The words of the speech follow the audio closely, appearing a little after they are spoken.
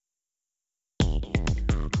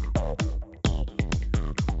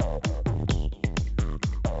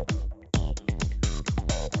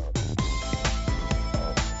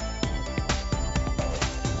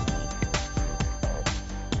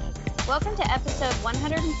to episode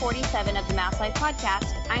 147 of the Mouse Life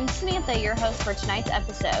Podcast. I'm Samantha, your host for tonight's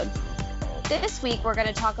episode. This week, we're going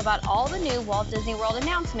to talk about all the new Walt Disney World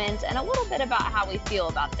announcements and a little bit about how we feel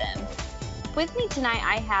about them. With me tonight,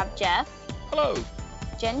 I have Jeff. Hello.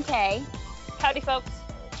 Jen K. Howdy, folks.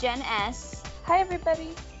 Jen S. Hi, everybody.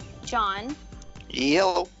 John.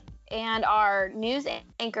 Yellow. And our news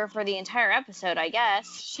anchor for the entire episode, I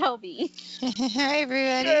guess, Shelby. Hi,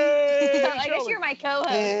 everybody. I guess you're my co-host.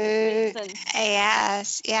 Hey.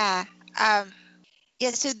 Yes, yeah.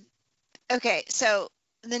 So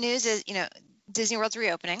the news is, Disney World's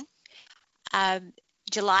reopening.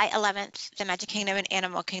 July 11th, the Magic Kingdom and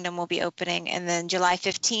Animal Kingdom will be opening, and then July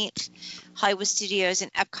 15th, Hollywood Studios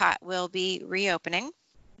and Epcot will be reopening.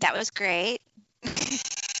 That was great.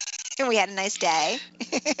 And we had a nice day.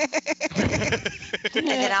 And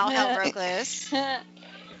then all hell broke loose.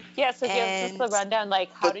 Yeah, so give us the rundown,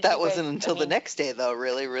 how did But that you wasn't guys, until the next day, though,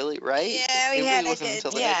 really, right? Yeah, we It had really a wasn't good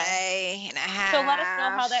until the next day and a half. So let us know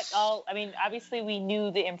how that all, obviously we knew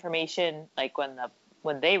the information,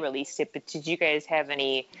 when they released it, but did you guys have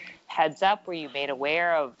any heads up? Were you made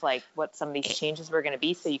aware of, what some of these changes were going to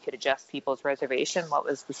be so you could adjust people's reservation? What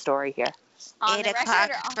was the story here? 8 o'clock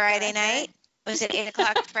Friday night? Was it 8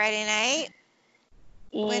 o'clock Friday night?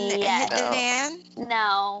 When it hit the van?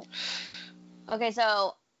 No. Okay,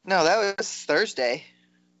 so... No, that was Thursday,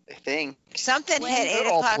 I think. Something hit They're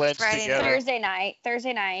 8 all o'clock blended Friday together. night.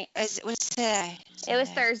 Thursday night. What's today? It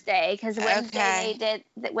was Thursday, because Okay.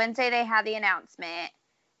 Wednesday they had the announcement,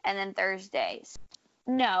 and then Thursdays.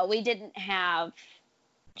 No, we didn't have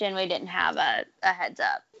a heads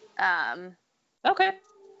up. Okay.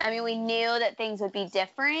 We knew that things would be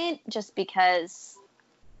different just because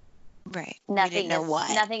Right. nothing we didn't know what.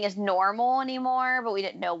 nothing is normal anymore, but we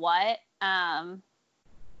didn't know what. And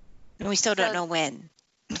we still don't know when.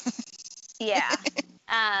 Yeah.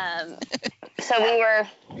 So we were,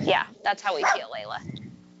 that's how we feel, Layla.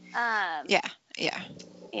 Yeah.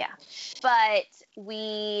 But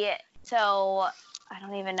I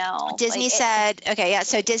don't even know. Disney said,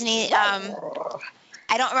 so Disney,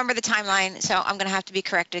 I don't remember the timeline, so I'm going to have to be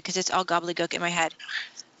corrected because it's all gobbledygook in my head.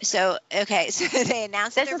 So they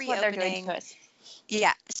announced that they're reopening. What they're doing to us.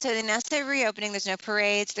 Yeah, so they announced they're reopening. There's no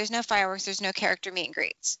parades, there's no fireworks, there's no character meet and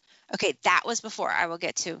greets. Okay, that was before. I will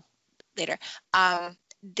get to later.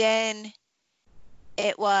 Then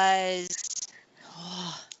it was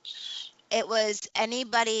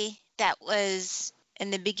anybody that was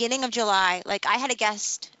in the beginning of July. I had a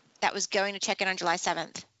guest that was going to check in on July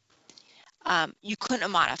 7th. You couldn't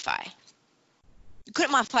modify. You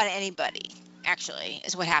couldn't modify to anybody, actually,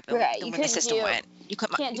 is what happened when the system went. You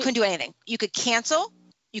couldn't do anything. You could cancel.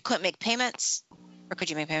 You couldn't make payments. Or could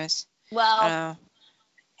you make payments? Well,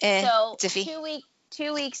 so iffy.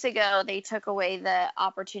 2 weeks ago, they took away the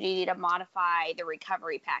opportunity to modify the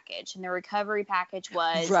recovery package. And the recovery package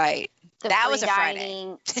was right. That was a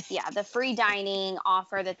dining, the free dining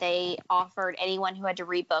offer that they offered anyone who had to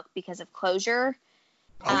rebook because of closure.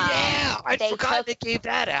 I forgot they gave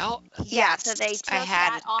that out. Yeah, so they took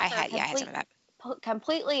that offer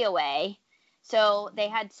completely away. So they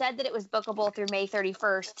had said that it was bookable through May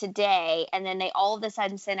 31st today, and then they all of a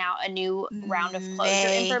sudden sent out a new round of closure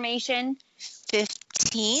information.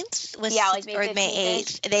 15th was May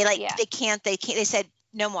 8th. They said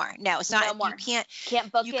no more. No, it's not. No more. You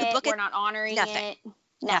can't book it. We're not honoring it.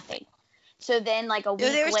 Nothing. So then a week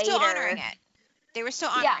later. They were still honoring it. They were still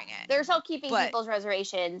honoring it. They're still keeping people's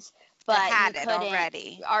reservations, but had it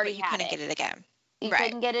already. Already you couldn't get it again. You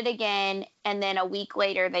couldn't get it again, and then a week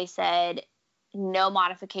later they said no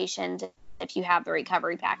modifications if you have the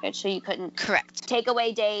recovery package. So you couldn't take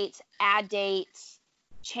away dates, add dates,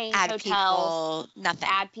 change hotels,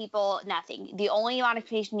 add people, nothing. The only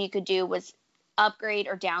modification you could do was upgrade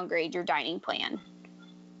or downgrade your dining plan.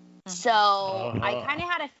 So I kind of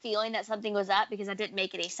had a feeling that something was up because that didn't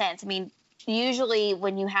make any sense. Usually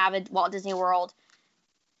when you have a Walt Disney World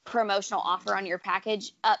promotional offer on your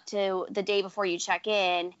package up to the day before you check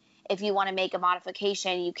in, if you want to make a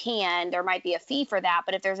modification, you can. There might be a fee for that,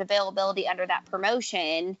 but if there's availability under that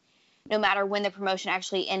promotion, no matter when the promotion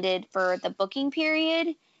actually ended for the booking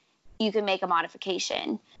period, you can make a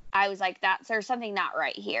modification. I was like, there's something not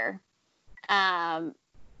right here. And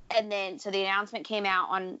then, so the announcement came out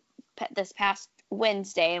on this past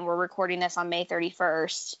Wednesday, and we're recording this on May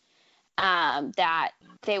 31st, that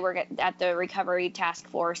they were at the Recovery Task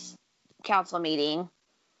Force Council meeting,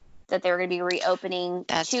 that they were going to be reopening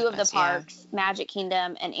two of the parks, Magic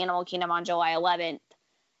Kingdom and Animal Kingdom, on July 11th,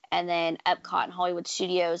 and then Epcot and Hollywood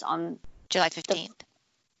Studios on July 15th.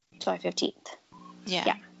 July 15th.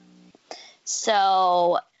 Yeah.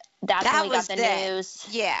 So that's when we got the news.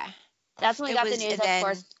 Yeah. That's when we got the was- news. and Of then-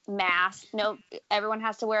 course, mask. No, everyone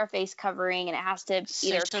has to wear a face covering, and it has to either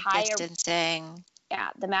Social tie. distancing. Yeah,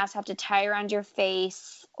 the masks have to tie around your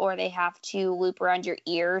face, or they have to loop around your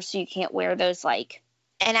ears, so you can't wear those like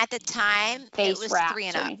And at the time, it face was wraps 3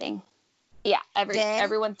 and or up. anything. Yeah, Then-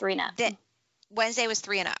 everyone 3 and up. then- Wednesday was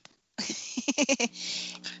 3 and up.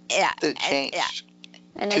 Yeah. It changed. Yeah.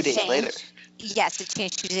 And 2 it's days changed. later. Yes, it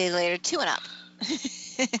changed 2 days later, 2 and up.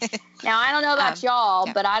 Now I don't know about y'all,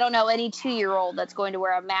 yeah. but I don't know any 2-year-old that's going to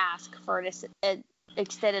wear a mask for an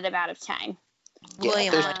extended amount of time.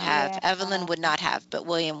 William there's- would have. Yeah. Evelyn would not have, but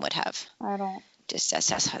William would have. I don't. Just that's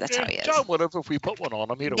how he is. John would have if we put one on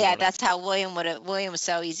him. He don't Yeah, want it. that's how William would have. William was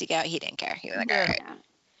so easy go. He didn't care. He was like, all right. Yeah.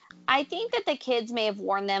 I think that the kids may have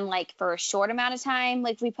worn them like for a short amount of time.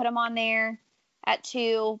 Like we put them on there at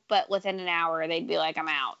 2, but within an hour they'd be like, I'm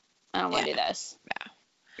out. I don't want to do this.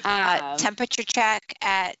 Temperature check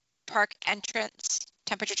at park entrance.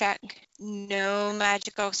 Temperature check. No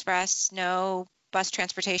Magical Express. No bus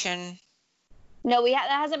transportation. No, that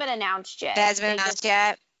hasn't been announced yet. That hasn't been announced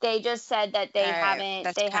yet. They just said that they All right, haven't.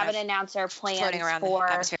 that's They kind haven't of announced their plans Floating around the for.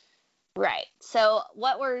 atmosphere. Right. So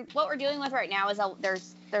what we're dealing with right now is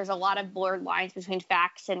there's a lot of blurred lines between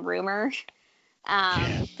facts and rumor,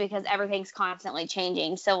 because everything's constantly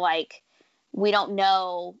changing. So like we don't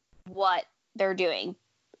know what they're doing.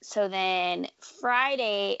 So then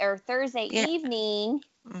Friday or Thursday evening,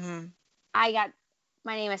 Mm-hmm.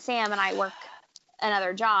 my name is Sam and I work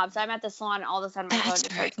another job. So I'm at the salon and all of a sudden my phone That's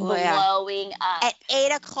just right. starts Oh, yeah. blowing up At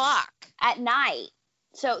 8 o'clock. at night.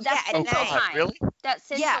 So that's Yeah, at Central night. time. Really? That's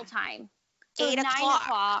Central Yeah. time. So 8 9 o'clock.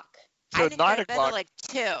 o'clock. So I didn't 9 go to bed o'clock. till like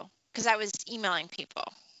 2 because I was emailing people.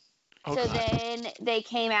 Oh, So God. then they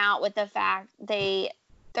came out with the fact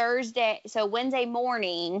Wednesday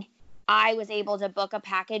morning, I was able to book a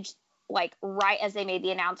package like right as they made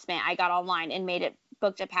the announcement. I got online and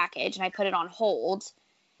booked a package and I put it on hold,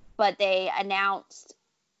 but they announced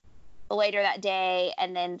later that day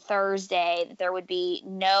and then Thursday that there would be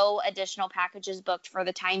no additional packages booked for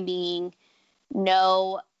the time being,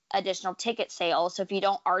 no additional ticket sales. So if you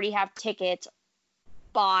don't already have tickets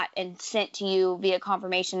bought and sent to you via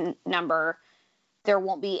confirmation number, there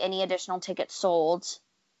won't be any additional tickets sold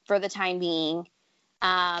for the time being.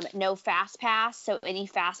 No fast pass, so any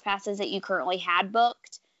fast passes that you currently had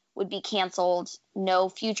booked would be canceled. No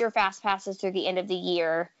future fast passes through the end of the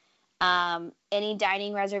year. Any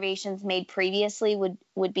dining reservations made previously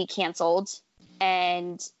would be canceled,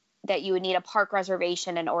 and that you would need a park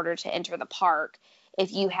reservation in order to enter the park.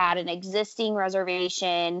 If you had an existing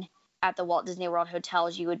reservation at the Walt Disney World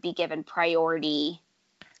hotels, you would be given priority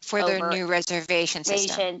For their Over- new reservation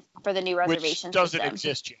system, for the new Which reservation doesn't system.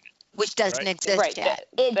 exist yet. which doesn't Right. exist Right. yet.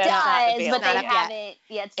 It That's not does, available but they yet. haven't.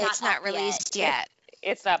 Yeah, It's not up released yet. yet.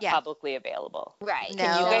 It's not Yeah. publicly available. Right. No.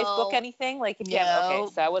 Can you guys So- book anything? Like if you have, No.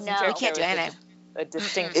 okay, so I wasn't No. sure We if can't there do was anything. a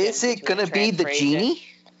distinction. Is it between gonna a be the transfer agent. genie?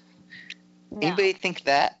 No. Anybody think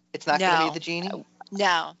that it's not gonna No. be the genie?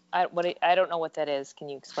 No. I don't know what that is. Can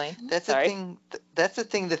you explain? That's Sorry. the thing. That's the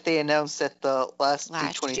thing that they announced at the last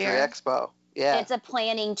Last D23 year? Expo. Yeah. It's a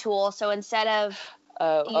planning tool. So instead of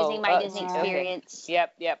using my Disney okay. experience,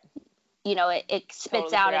 Yep. you know, it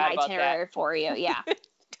spits Totally out an forgot about itinerary for you. Yeah.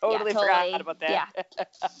 Totally totally. forgot about that. Yeah.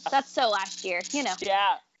 That's so last year, you know.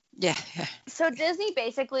 Yeah. Yeah. So Disney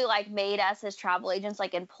basically like made us as travel agents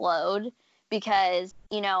like implode because,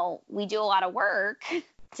 you know, we do a lot of work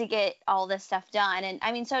to get all this stuff done. And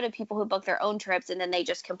I mean, so do people who book their own trips and then they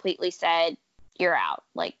just completely said, you're out.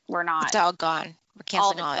 Like we're not. It's all gone. We're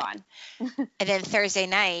all of canceling it's all it. gone. And then Thursday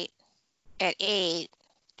night at 8,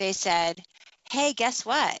 they said, hey, guess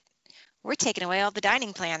what? We're taking away all the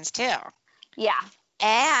dining plans too. Yeah.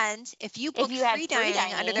 And if you book you had free free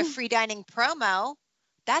dining under the dining- free dining promo,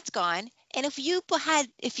 that's gone. And if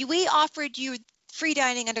we offered you free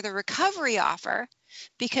dining under the recovery offer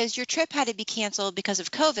because your trip had to be canceled because of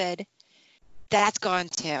COVID, that's gone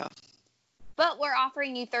too. But we're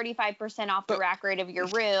offering you 35% off the rack rate of your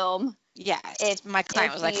room. Yes. If- my client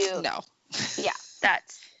if was like, you- no. Yeah.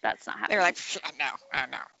 That's not happening. They were like,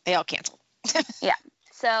 no. They all canceled.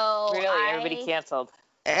 So Really, everybody canceled.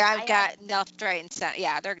 I've got left, right, and center.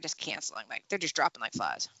 Yeah, they're just canceling. Like they're just dropping like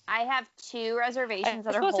flies. I have 2 reservations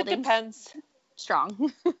I that are suppose it holding depends.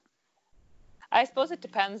 strong. I suppose it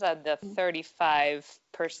depends on the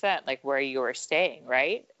 35%, like where you were staying,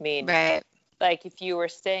 right? I mean, Right. like if you were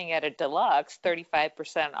staying at a deluxe,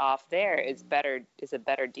 35% off there is a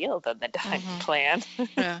better deal than the dining Mhm. plan.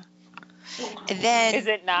 Yeah. And then Is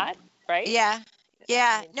it not? Right? Yeah.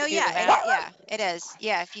 Yeah. I mean, No, to do yeah. the It, math. yeah. It is.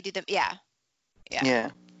 Yeah. If you do the yeah.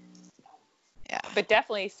 yeah. But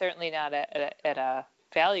definitely, certainly not at a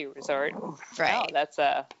value resort. Right. No, that's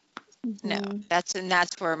a No, that's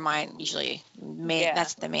where mine usually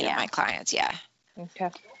that's the main of my clients. Yeah. Okay.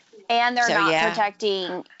 And they're not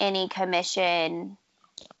protecting any commission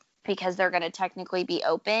because they're going to technically be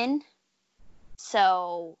open.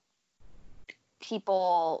 So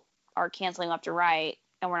people are canceling left to right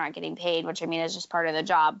and we're not getting paid, which I mean is just part of the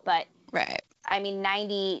job. But I mean,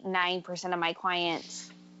 99% of my clients,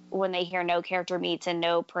 when they hear no character meets and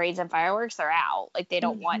no parades and fireworks, they're out. Like they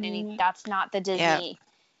don't want any. That's not the Disney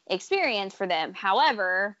experience for them.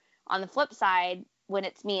 However, on the flip side, when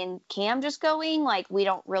it's me and Cam just going, like we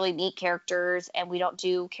don't really meet characters and we don't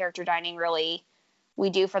do character dining really. We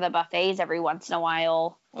do for the buffets every once in a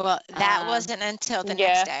while. Well, that wasn't until the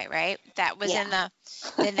next day, right? That was then that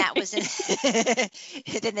was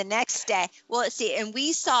then the next day. Well, let's see. And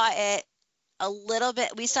we saw it a little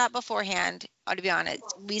bit. We saw it beforehand. To be honest,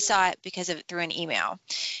 we saw it because of through an email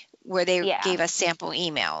where they gave us sample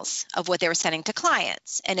emails of what they were sending to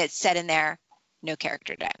clients. And it said in there, no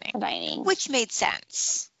character dining, which made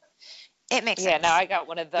sense. It makes sense. Yeah, no, I got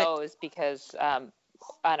one of those because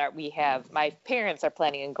my parents are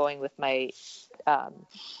planning on going with my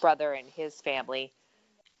brother and his family,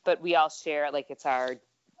 but we all share, like it's our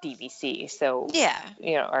DVC. So,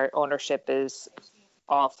 our ownership is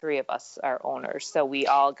all three of us are owners. So we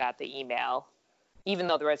all got the email, even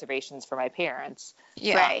though the reservation's for my parents.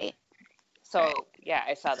 Yeah. Right. So,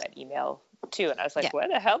 I saw that email too. And I was like, where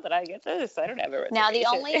the hell did I get this? I don't have a reservation. Now, the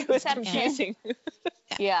only exception. Confusing.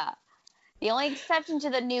 The only exception to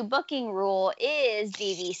the new booking rule is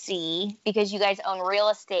DVC because you guys own real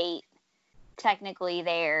estate technically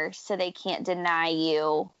there, so they can't deny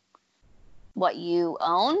you what you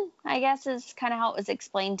own, I guess is kind of how it was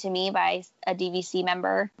explained to me by a DVC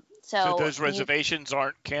member. So those reservations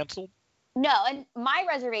aren't canceled? No, and my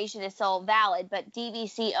reservation is still valid, but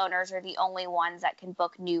DVC owners are the only ones that can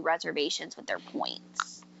book new reservations with their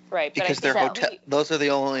points. Right. Because those are the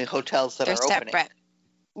only hotels that are opening. Separate.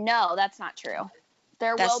 No, that's not true.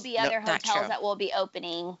 There will be other hotels that will be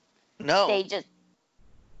opening. No.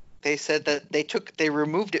 They said that they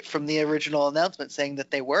removed it from the original announcement saying that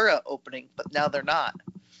they were opening, but now they're not.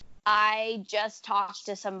 I just talked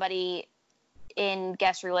to somebody in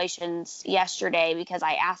guest relations yesterday because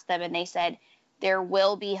I asked them and they said there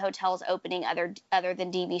will be hotels opening other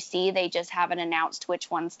than DVC. They just haven't announced which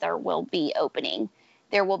ones there will be opening.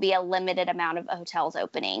 There will be a limited amount of hotels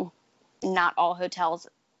opening. Not all hotels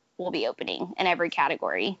will be opening in every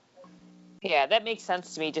category. Yeah, that makes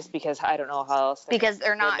sense to me just because I don't know how else. Because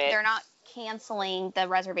they're not canceling the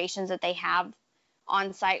reservations that they have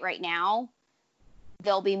on site right now.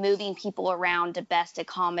 They'll be moving people around to best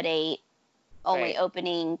accommodate only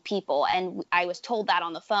opening people. And I was told that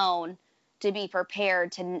on the phone to be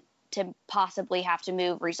prepared to possibly have to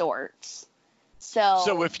move resorts.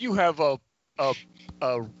 So if you have a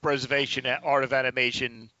reservation at Art of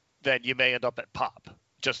Animation, then you may end up at Pop,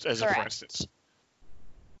 just as a for instance.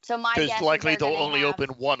 So my guess is likely they'll only open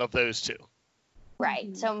one of those two. Right.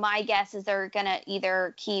 Mm-hmm. So my guess is they're going to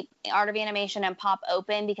either keep Art of Animation and Pop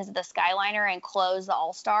open because of the Skyliner and close the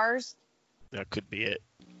All-Stars. That could be it.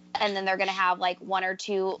 And then they're going to have like one or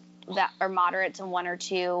two that are moderates and one or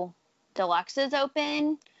two deluxes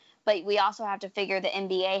open. But we also have to figure the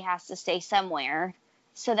NBA has to stay somewhere.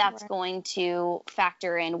 So that's going to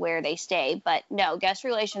factor in where they stay. But no, guest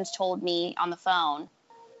relations told me on the phone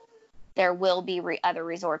there will be other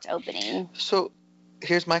resorts opening. So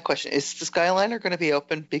here's my question. Is the Skyliner going to be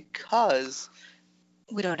open? Because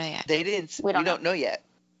we don't know yet. We don't know yet.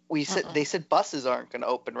 They said buses aren't going to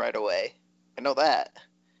open right away. I know that.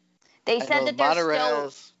 They said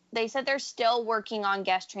that they're still working on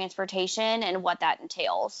guest transportation and what that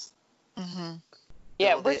entails. Mm-hmm.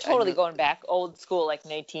 Yeah, we're totally going back old school, like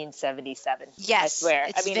 1977. Yes, I swear.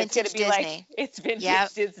 It's going to be Disney. Like it's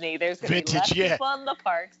vintage Disney. There's going to be less people in the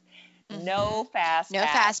parks. Mm-hmm. No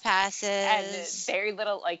fast passes. And very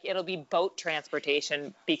little, like it'll be boat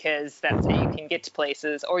transportation because that's how you can get to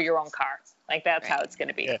places, or your own car. Like that's how it's going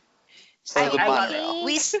to be. Yeah.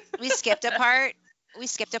 We skipped a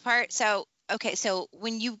part. So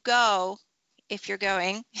when you go, if you're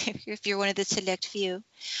going, if you're one of the select few,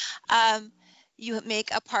 you make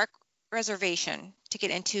a park reservation to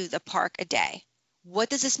get into the park a day. What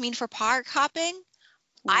does this mean for park hopping?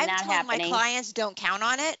 I'm telling my clients don't count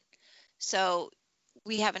on it. So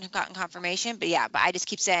we haven't gotten confirmation, but I just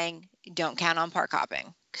keep saying don't count on park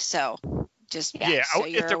hopping. So just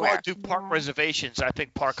if they're going to do park reservations, I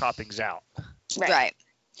think park hopping's out. Right.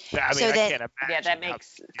 I mean, I can't imagine. Yeah, that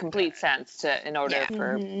makes complete sense in order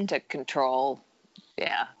to control.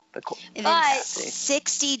 Yeah. And then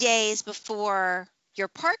 60 days before your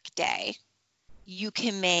park day, you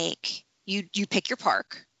can you pick your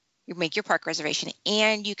park You make your park reservation,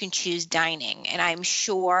 and you can choose dining. And I'm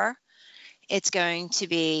sure it's going to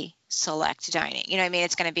be select dining. You know what I mean?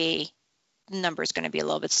 It's going to be, number is going to be a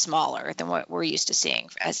little bit smaller than what we're used to seeing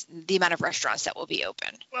as the amount of restaurants that will be open.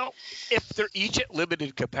 Well, if they're each at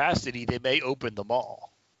limited capacity, they may open them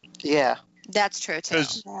all. Yeah. That's true too.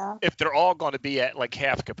 Because if they're all going to be at like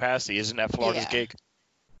half capacity, isn't that Florida's gig?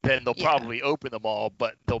 Then they'll probably open them all,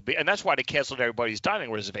 but they'll be, and that's why they canceled everybody's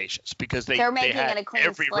dining reservations, because they're making had it a clean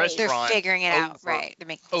every slate. restaurant They're figuring it out, right? They're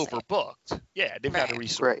making overbooked. Yeah, they've got to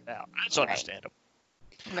resort it out. That's understandable.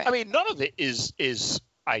 Right. I mean, none of it is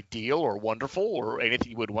ideal or wonderful or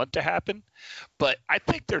anything you would want to happen, but I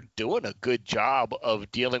think they're doing a good job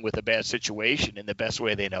of dealing with a bad situation in the best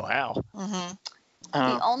way they know how. Mm-hmm.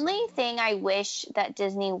 The only thing I wish that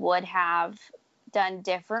Disney would have done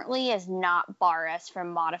differently is not bar us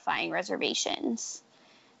from modifying reservations,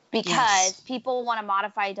 because people want to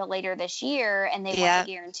modify till later this year, and they want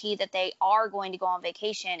to guarantee that they are going to go on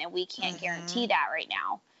vacation, and we can't guarantee that right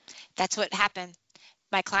now. That's what happened.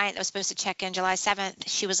 My client that was supposed to check in July 7th,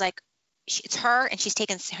 she was like, it's her, and she's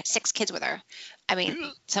taken 6 kids with her. I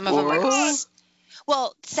mean, some of them are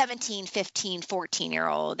 17, 15,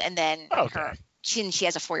 14-year-old, and then she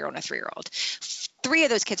has a 4-year-old and a 3-year-old. 3 of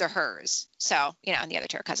those kids are hers. So, and the other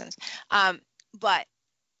 2 are cousins. But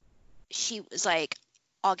she was like,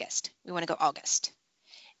 August. We want to go August.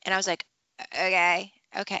 And I was like, okay.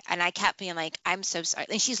 And I kept being like, I'm so sorry.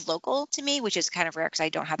 And she's local to me, which is kind of rare because I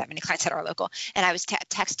don't have that many clients that are local. And I was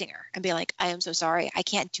texting her and being like, I am so sorry. I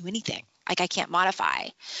can't do anything. Like, I can't modify.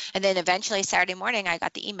 And then eventually Saturday morning, I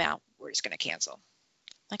got the email, we're just going to cancel.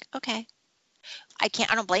 Like, okay. I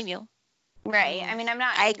don't blame you. Right. I mean,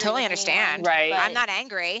 I totally understand. Right. I'm not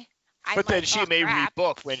angry. But then she may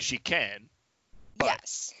rebook when she can. But.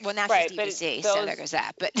 Yes. Well, now she's DVC, so there goes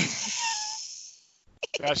that. But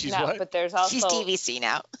now she's what? But there's also she's DVC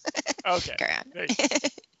now. Okay.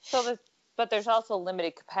 But there's also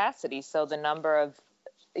limited capacity. So the number of,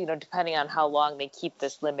 depending on how long they keep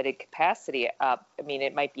this limited capacity up, I mean,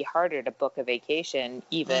 it might be harder to book a vacation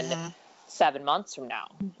even 7 months from now.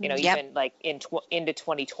 Even like into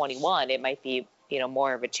 2021, it might be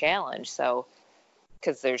more of a challenge. So.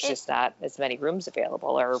 Because there's just not as many rooms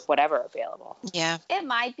available or whatever available. Yeah. It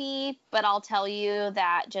might be, but I'll tell you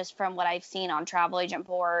that just from what I've seen on travel agent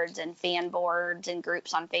boards and fan boards and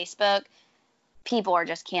groups on Facebook, people are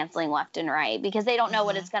just canceling left and right because they don't know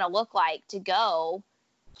what it's going to look like to go.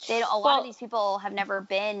 A lot of these people have never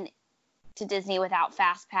been to Disney without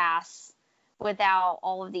Fast Pass, without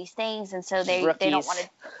all of these things, and so they don't want to.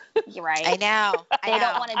 You're right. I know. They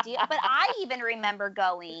don't want to deal. But I even remember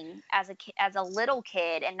going as a little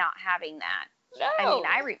kid and not having that. No, I mean,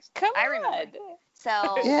 I remember.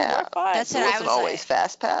 So yeah, that's what I was always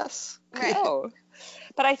Fast Pass. Right. No.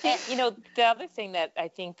 But I think the other thing that I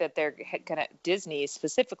think that they're gonna, Disney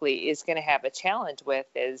specifically is gonna have a challenge with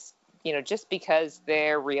is just because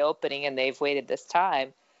they're reopening and they've waited this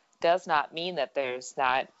time does not mean that there's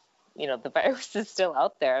not. The virus is still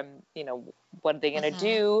out there. What are they going to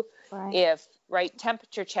do if,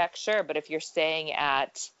 temperature check, sure. But if you're staying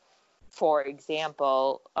at, for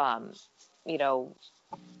example,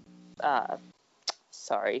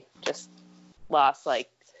 just lost like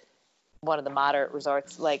one of the moderate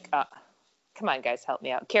resorts, like, come on guys, help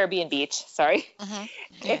me out. Caribbean Beach. Sorry.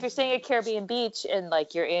 If you're staying at Caribbean Beach and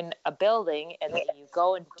like you're in a building and then you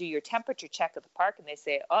go and do your temperature check at the park and they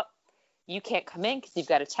say, oh, you can't come in because you've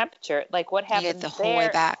got a temperature. Like, what happens the whole way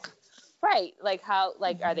back? Right. Like, how?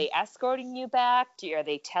 Like, are they escorting you back? Are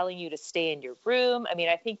they telling you to stay in your room? I mean,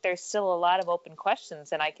 I think there's still a lot of open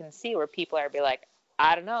questions, and I can see where people are be like,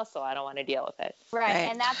 I don't know, so I don't want to deal with it.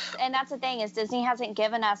 Right. And that's the thing is Disney hasn't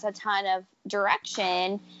given us a ton of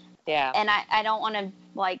direction. Yeah. And I don't want to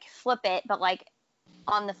like flip it, but like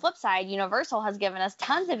on the flip side, Universal has given us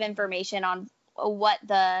tons of information on what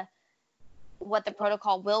the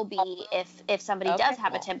protocol will be if somebody does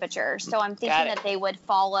have a temperature. So I'm thinking that they would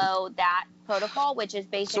follow that protocol, which is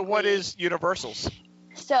basically. So what is Universal's?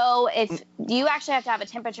 So if you actually have to have a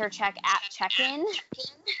temperature check at check-in,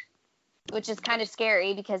 which is kind of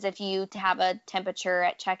scary because if you have a temperature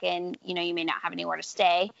at check-in, you may not have anywhere to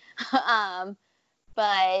stay.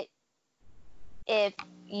 But if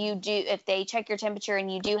they check your temperature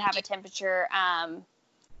and you do have a temperature,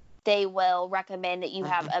 they will recommend that you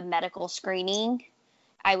have a medical screening.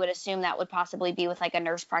 I would assume that would possibly be with like a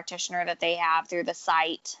nurse practitioner that they have through the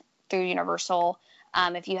site, through Universal.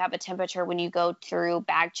 If you have a temperature when you go through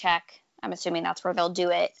bag check, I'm assuming that's where they'll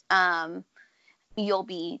do it. You'll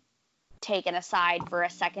be taken aside for a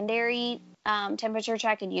secondary temperature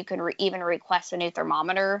check, and you can even request a new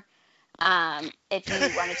thermometer. If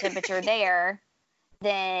you run a temperature there,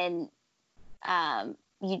 then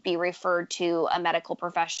you'd be referred to a medical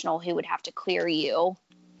professional who would have to clear you,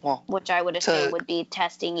 which I would assume would be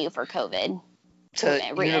testing you for COVID.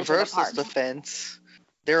 To Universal's defense,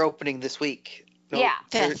 they're opening this week. So yeah,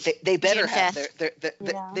 they better have their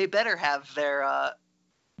they better have their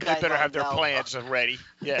they better have their plans ready.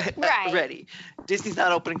 Yeah, right. Ready. Disney's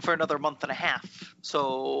not opening for another month and a half,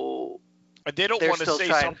 so they don't want to say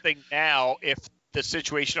something now if the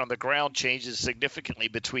situation on the ground changes significantly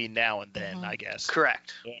between now and then, I guess.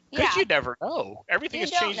 Correct. Because you never know. Everything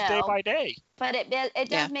has changed day by day. But it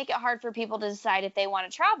does make it hard for people to decide if they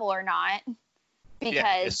want to travel or not,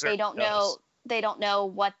 because they don't know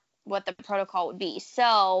what the protocol would be.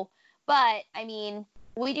 So, but I mean,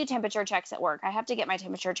 we do temperature checks at work. I have to get my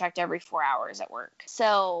temperature checked every 4 hours at work.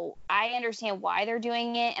 So I understand why they're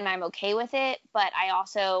doing it, and I'm okay with it. But I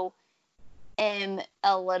also am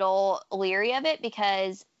a little leery of it,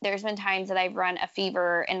 because there's been times that I've run a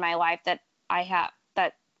fever in my life that I have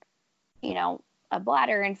a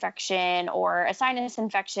bladder infection or a sinus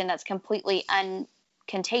infection that's completely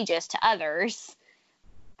uncontagious to others,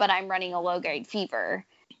 but I'm running a low-grade fever.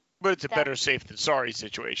 But it's a better safe than sorry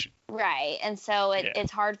situation. Right. And so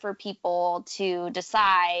it's hard for people to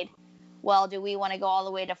decide, well, do we want to go all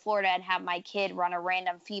the way to Florida and have my kid run a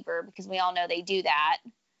random fever, because we all know they do that,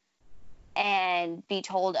 and be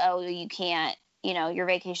told, oh, you can't, your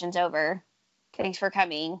vacation's over. Thanks for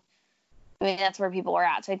coming. I mean, that's where people are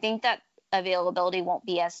at. So I think that availability won't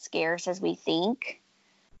be as scarce as we think,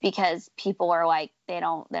 because people are like, they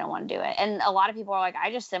don't want to do it. And a lot of people are like,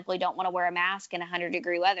 I just simply don't want to wear a mask in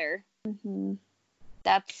 100-degree weather. Mm-hmm.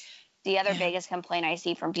 That's the other biggest complaint I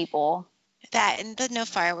see from people. That, and the no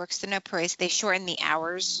fireworks, the no parades, they shorten the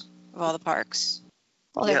hours of all the parks.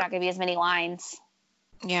 Well, there's not going to be as many lines.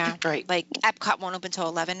 Yeah. Right. Like Epcot won't open until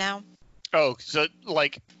 11 now. Oh, so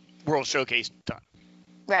like World Showcase time.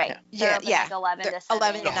 Right. Yeah. Like 11 to 7.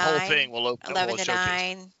 11 to 9. The whole thing will open 11 to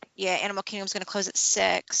 9. Yeah, Animal Kingdom's going to close at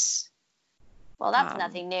 6. Well, that's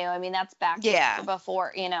nothing new. I mean, that's back to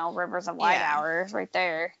before, Rivers of Light hours right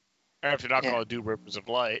there. After not going to do Rivers of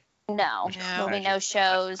Light. No. There'll be no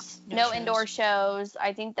shows, no indoor shows.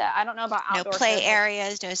 I think that, I don't know about outdoor shows. No play shows.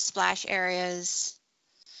 areas, no splash areas,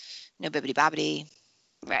 no bibbidi bobbidi.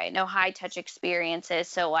 Right, no high touch experiences.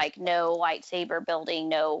 So like no lightsaber building,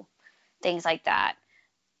 no things like that.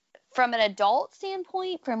 From an adult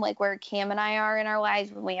standpoint, from like where Cam and I are in our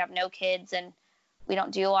lives, when we have no kids and we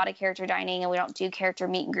don't do a lot of character dining and we don't do character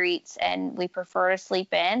meet and greets and we prefer to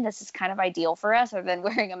sleep in, this is kind of ideal for us, other than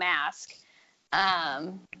wearing a mask.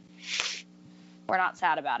 We're not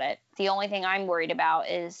sad about it. The only thing I'm worried about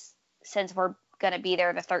is, since we're going to be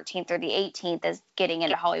there the 13th or the 18th, is getting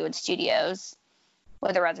into Hollywood Studios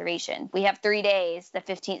with a reservation. We have 3 days, the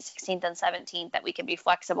 15th, 16th, and 17th, that we can be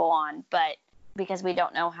flexible on, but because we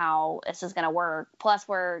don't know how this is going to work. Plus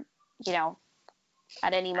we're,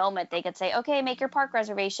 at any moment they could say, okay, make your park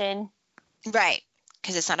reservation. Right.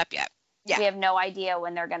 Because it's not up yet. Yeah. We have no idea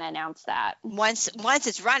when they're going to announce that. Once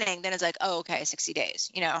it's running, then it's like, oh, okay, 60 days,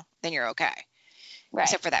 then you're okay. Right.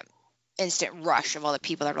 Except for that instant rush of all the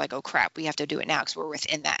people that are like, oh crap, we have to do it now because we're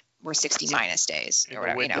within that. We're 60 minus days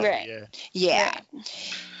or whatever, Right. Yeah.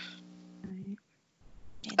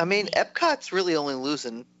 I mean, Epcot's really only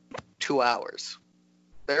losing 2 hours.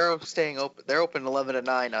 They're staying open. They're open 11 to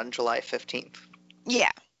 9 on July 15th.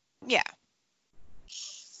 Yeah.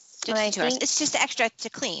 Just 2 hours. It's just extra to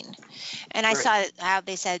clean. And I saw how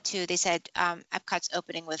they said too. They said Epcot's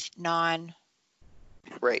opening with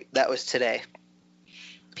Right. That was today.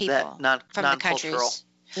 People from the countries.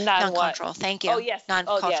 Non-cultural. Thank you. Oh yes.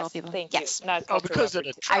 Non-cultural people. Thank you. Non-cultural. Because of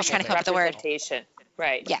the I was trying to come up with the word.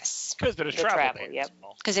 Right. Yes. Because of the travel. Yep.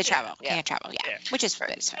 Because they travel. Can't travel. Yeah. Which is fine.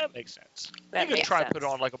 That makes sense. You could try and put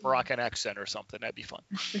on like a Moroccan accent or something. That'd be fun.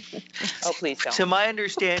 Oh, please don't. To my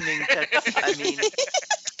understanding,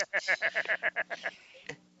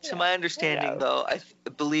 though, I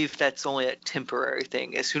believe that's only a temporary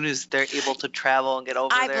thing. As soon as they're able to travel and get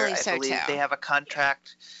over there, I believe they have a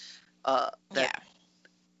contract that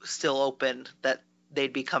still open that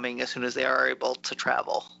they'd be coming as soon as they are able to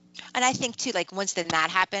travel. And I think too, like once then that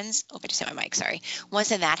happens, I just hit my mic, sorry. Once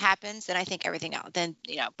then that happens, then I think everything else, then,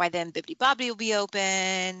 by then Bibbidi Bobbidi will be open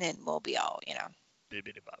and we'll be all,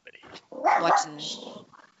 Bibbidi Bobbidi. Watching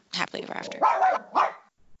Happily Ever After.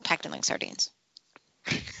 Packed in like sardines.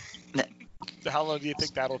 So how long do you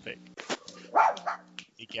think that'll take?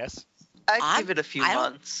 You guess? I'd give it a few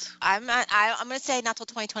months. I'm going to say not till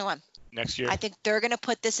 2021. Next year? I think they're going to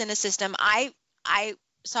put this in a system. I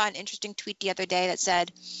saw an interesting tweet the other day that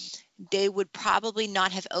said they would probably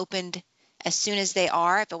not have opened as soon as they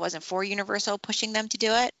are if it wasn't for Universal pushing them to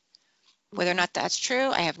do it. Whether or not that's true,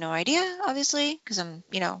 I have no idea, obviously, because I'm,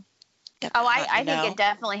 I think it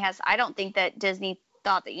definitely has. I don't think that Disney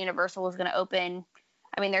thought that Universal was going to open.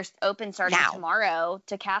 I mean, there's open starting tomorrow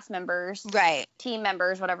to cast members, right? Team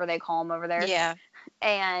members, whatever they call them over there. Yeah.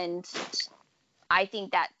 And I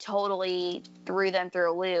think that totally threw them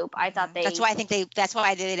through a loop. I thought that's why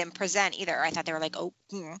they didn't present either. I thought they were like,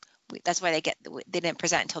 that's why they didn't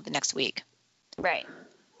present until the next week. Right.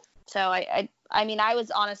 So I mean, I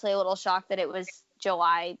was honestly a little shocked that it was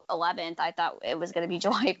July 11th. I thought it was going to be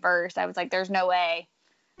July 1st. I was like, there's no way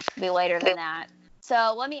it'll be later than that.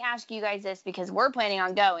 So let me ask you guys this, because we're planning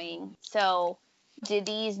on going. So did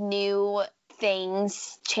these new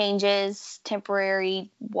things, changes,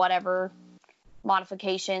 temporary, whatever,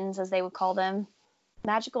 modifications as they would call them,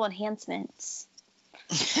 magical enhancements,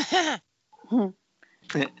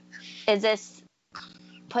 is this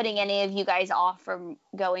putting any of you guys off from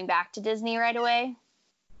going back to Disney right away?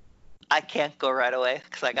 I can't go right away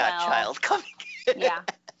because I got a child coming. Yeah.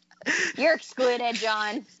 You're excluded,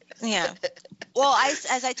 John. Yeah. Well,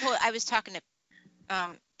 I was talking to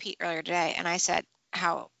Pete earlier today, and I said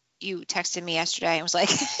how you texted me yesterday and was like,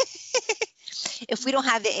 if we don't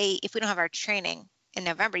have our training in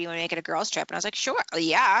November, you want to make it a girls trip? And I was like, sure.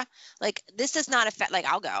 Yeah. Like, this does not affect, like,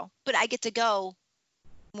 I'll go, but I get to go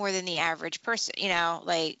more than the average person,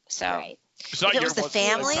 like, so right. If it was the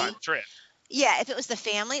family trip. Yeah. If it was the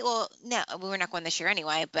family, well, no, we were not going this year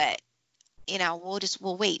anyway, but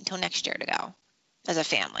we'll wait until next year to go as a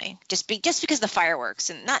family, just because the fireworks,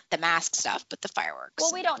 and not the mask stuff, but the fireworks.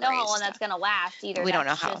 Well, we don't know how long that's going to last either. We don't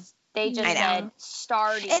know how. They just said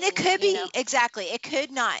starting. And it could be, exactly. It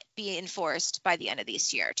could not be enforced by the end of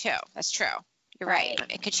this year, too. That's true. You're right.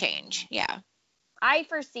 It could change. Yeah. I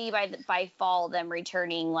foresee by fall them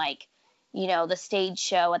returning, like, the stage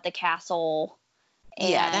show at the castle.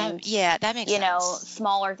 And, that makes sense.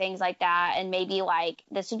 Smaller things like that. And maybe, like,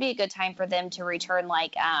 this would be a good time for them to return,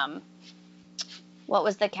 like, what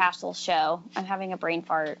was the castle show? I'm having a brain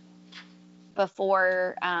fart.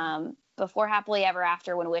 Before Happily Ever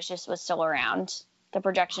After, when Wishes was still around, the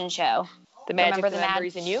projection show. The Magic of the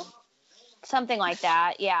Memories in You? Something like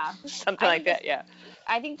that, yeah. Something like that, yeah.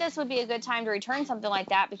 I think this would be a good time to return something like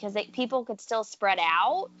that, because people could still spread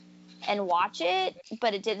out and watch it,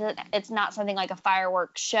 but it's not something like a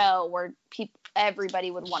fireworks show where everybody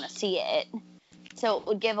would want to see it. So it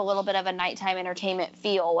would give a little bit of a nighttime entertainment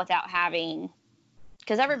feel without having,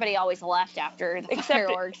 because everybody always left after the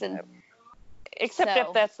fireworks. Except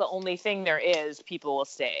if that's the only thing there is, people will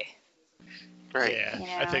stay. Right.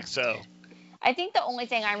 Yeah, I think so. I think the only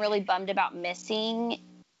thing I'm really bummed about missing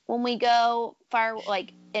when we go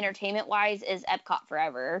entertainment wise is Epcot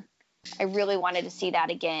Forever. I really wanted to see that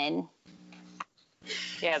again.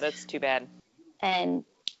 Yeah, that's too bad. And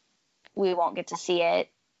we won't get to see it.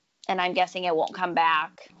 And I'm guessing it won't come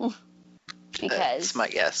back. Because that's my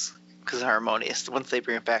guess. Because Harmonious. Once they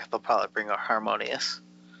bring it back, they'll probably bring out Harmonious.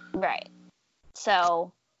 Right.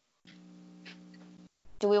 So,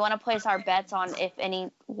 do we want to place our bets on if any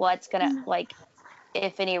rides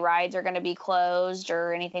are going to be closed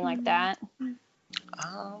or anything like that?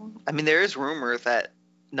 I mean, there is rumor that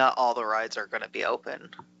not all the rides are going to be open.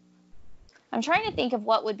 I'm trying to think of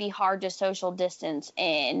what would be hard to social distance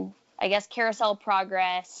in. I guess Carousel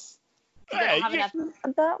Progress.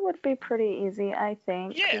 That would be pretty easy, I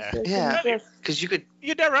think. Yeah. Because you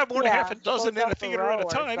never have more than half a dozen in a theater at a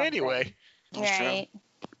time anyway. Right.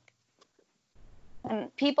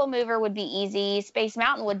 And People Mover would be easy. Space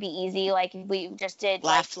Mountain would be easy. Like if we just did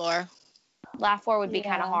Laugh Floor. Laugh Floor would be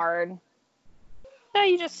kind of hard. No,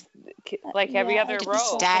 you just every other row.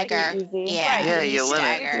 Stagger. Yeah, you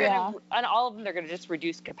limit. Yeah. On all of them, they're going to just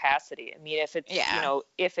reduce capacity. I mean, if it's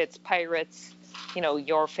if it's Pirates,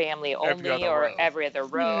 your family only, or every other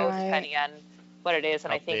row, depending on what it is.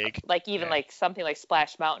 And I think something like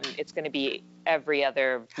Splash Mountain, it's going to be every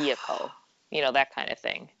other vehicle. That kind of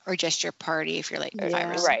thing. Or just your party if you're like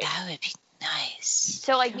Pirates. Right. That would be nice.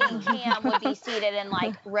 So me and Cam would be seated in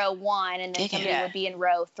row 1, and then somebody would be in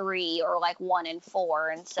row 3 or 1 and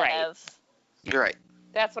 4 instead of. You're right.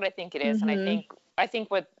 That's what I think it is, and I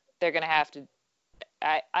think what they're going to have to.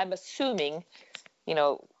 I'm assuming,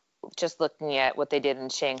 just looking at what they did in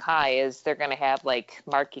Shanghai, is they're going to have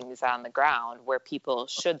markings on the ground where people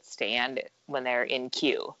should stand when they're in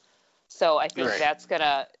queue. So I think that's going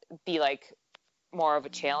to be more of a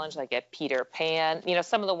challenge, like at Peter Pan.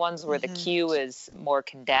 Some of the ones where the queue is more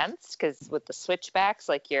condensed, because with the switchbacks,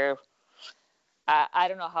 I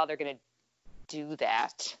don't know how they're going to do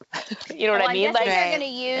that. You know what I mean? I guess they're going to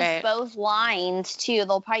use both lines too.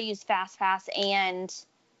 They'll probably use Fast Pass and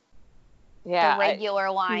the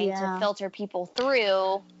regular line to filter people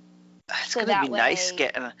through. It's gonna be nice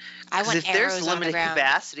getting. Because if there's limited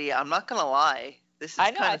capacity, I'm not gonna lie. This is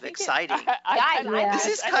kind of exciting. This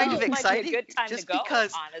is kind of exciting. Like a good time just to go,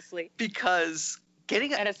 because, honestly. Because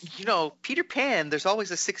getting Peter Pan, there's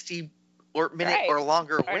always a 60-minute or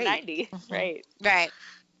longer or wait. 90, right? Right.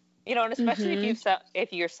 You know, and especially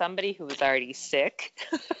if you're somebody who's already sick,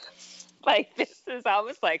 like this is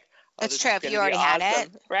almost like. That's true. If you already had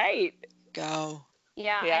it, right? Go.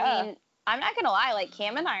 Yeah, I mean, I'm not gonna lie. Like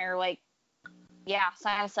Cam and I are like, yeah,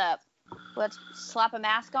 sign us up. Let's slap a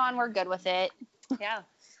mask on. We're good with it. Yeah.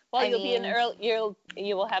 Well,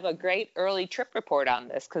 you will have a great early trip report on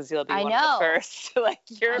this because you'll be one of the first. Like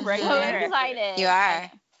you're right there. So excited. You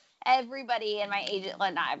are. Everybody in my agent,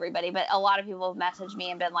 well, not everybody, but a lot of people have messaged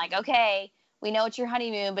me and been like, okay, we know it's your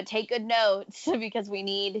honeymoon, but take good notes because we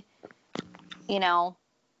need,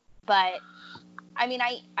 but I mean,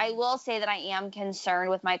 I will say that I am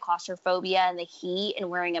concerned with my claustrophobia and the heat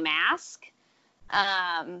and wearing a mask.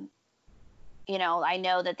 I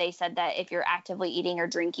know that they said that if you're actively eating or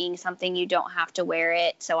drinking something, you don't have to wear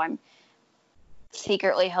it. So I'm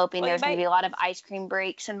secretly hoping there's going to be a lot of ice cream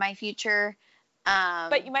breaks in my future.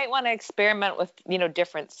 But you might want to experiment with,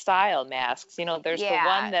 different style masks. There's the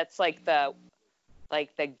one that's like the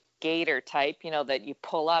gator type, that you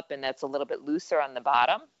pull up and that's a little bit looser on the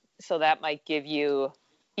bottom. So that might give you,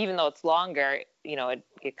 even though it's longer,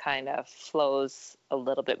 it kind of flows a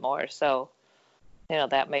little bit more. So,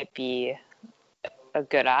 that might be a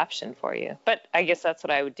good option for you. But I guess that's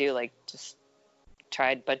what I would do, like just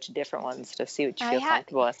try a bunch of different ones to see what you feel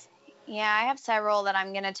comfortable with. Yeah, I have several that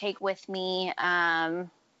I'm going to take with me. It's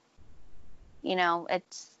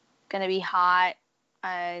going to be hot.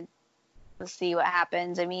 We'll see what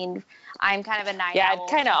happens. I mean, I'm kind of a night owl.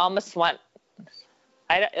 I'd kind of almost want...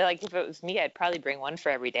 if it was me, I'd probably bring one for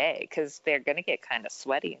every day because they're gonna get kind of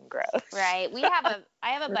sweaty and gross. Right. I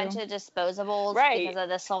have a bunch of disposables because of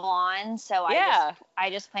the salon, so I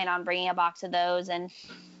just plan on bringing a box of those, and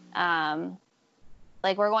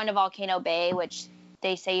we're going to Volcano Bay, which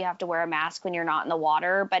they say you have to wear a mask when you're not in the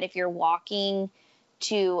water, but if you're walking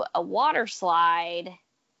to a water slide,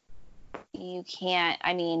 you can't.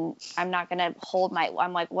 I mean, I'm not gonna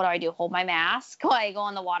I'm like, what do I do? Hold my mask while I go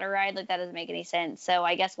on the water ride? Like that doesn't make any sense. So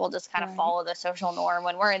I guess we'll just kind of follow the social norm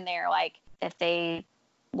when we're in there. Like if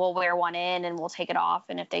we'll wear one in and we'll take it off,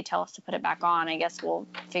 and if they tell us to put it back on, I guess we'll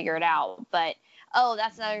figure it out. But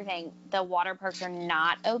that's another thing. The water parks are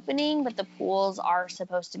not opening, but the pools are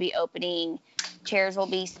supposed to be opening. Chairs will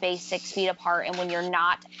be spaced 6 feet apart, and when you're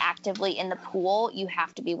not actively in the pool, you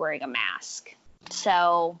have to be wearing a mask.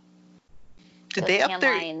 So. Did they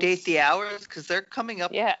update the hours? Because they're coming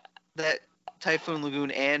up that Typhoon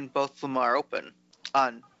Lagoon and both of them are open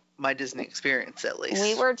on my Disney Experience, at least.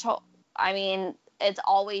 We were told, I mean, it's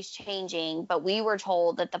always changing, but we were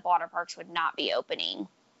told that the water parks would not be opening.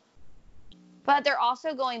 But they're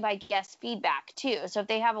also going by guest feedback, too. So if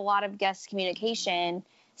they have a lot of guest communication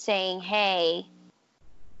saying, hey,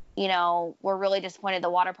 we're really disappointed the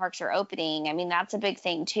water parks are opening, I mean, that's a big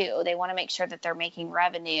thing, too. They want to make sure that they're making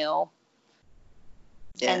revenue.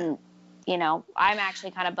 Yeah. And, I'm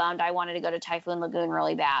actually kind of bummed. I wanted to go to Typhoon Lagoon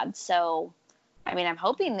really bad. So, I mean, I'm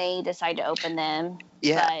hoping they decide to open them.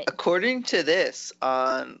 Yeah, but according to this,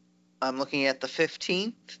 I'm looking at the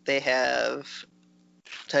 15th, they have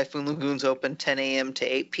Typhoon Lagoon's open 10 a.m. to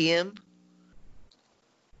 8 p.m.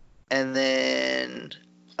 And then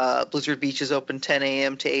Blizzard Beach is open 10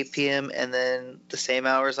 a.m. to 8 p.m. And then the same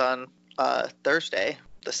hours on Thursday,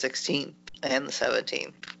 the 16th. And the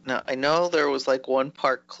 17th. Now, I know there was one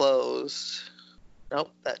park closed. Nope,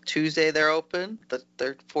 that Tuesday they're open, the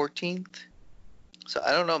 14th. So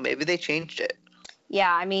I don't know, maybe they changed it.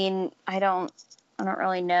 Yeah, I mean, I don't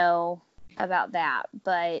really know about that,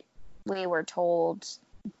 but we were told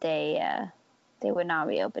they would not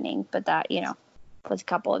be opening, but that, was a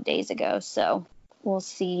couple of days ago. So we'll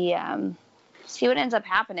see what ends up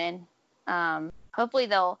happening. Hopefully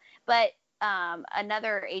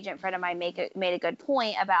another agent friend of mine made a good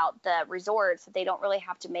point about the resorts, that they don't really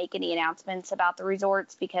have to make any announcements about the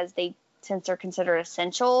resorts because since they're considered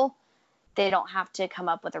essential, they don't have to come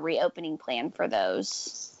up with a reopening plan for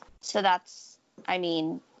those. So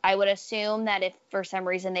I would assume that if for some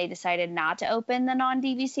reason they decided not to open the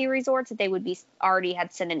non-DVC resorts, that they would be already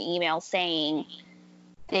had sent an email saying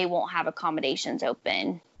they won't have accommodations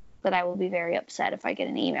open. But I will be very upset if I get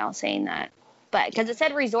an email saying that. But because it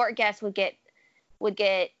said resort guests would get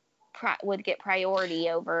priority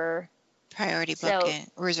over booking,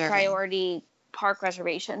 reserving, priority park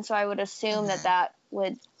reservation. So I would assume that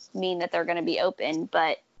would mean that they're going to be open.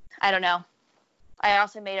 But I don't know. I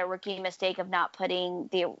also made a rookie mistake of not putting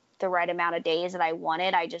the the right amount of days that I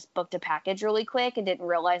wanted. I just booked a package really quick and didn't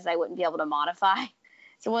realize I wouldn't be able to modify.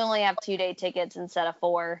 So we only have 2-day tickets instead of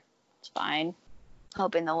 4. It's fine.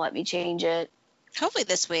 Hoping they'll let me change it. Hopefully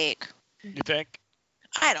this week. You think?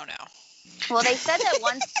 I don't know. Well, they said that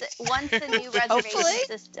once the new reservation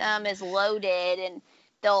system is loaded, and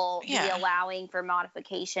they'll be allowing for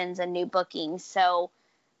modifications and new bookings. So,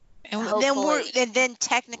 and then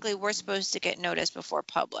technically we're supposed to get notice before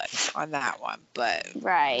public on that one, but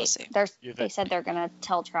we'll see. They said they're going to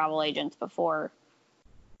tell travel agents before.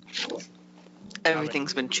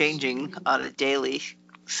 Everything's been changing on a daily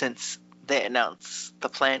since they announced the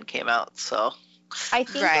plan came out, so I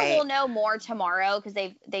think that we'll know more tomorrow, because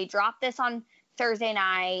they dropped this on Thursday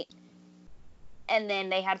night, and then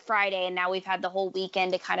they had Friday, and now we've had the whole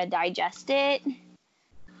weekend to kind of digest it. So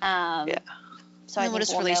I think we'll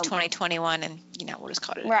just release 2021, and we'll just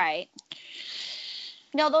call it. Right.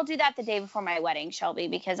 No, they'll do that the day before my wedding, Shelby,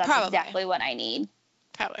 because that's exactly what I need.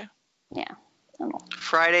 Probably. Yeah.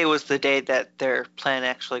 Friday was the day that their plan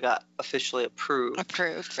actually got officially approved.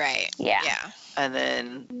 Approved, right? Yeah. And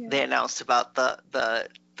then they announced about the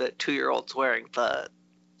 2-year-olds wearing the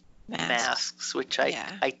masks, which I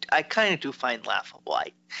kind of do find laughable.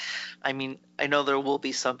 I mean, I know there will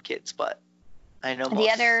be some kids, but I know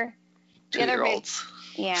most 2-year-olds.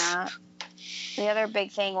 The other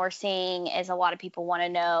big thing we're seeing is a lot of people want to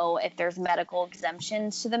know if there's medical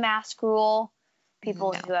exemptions to the mask rule.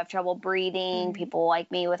 People who have trouble breathing, people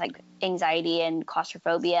like me with like anxiety and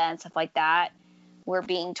claustrophobia and stuff like that. We're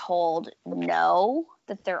being told no,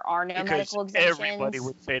 that there are no medical exemptions. Everybody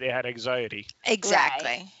would say they had anxiety.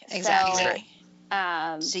 Exactly.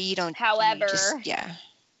 So you don't. However,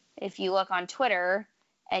 if you look on Twitter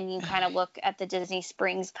and you kind of look at the Disney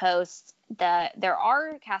Springs posts, there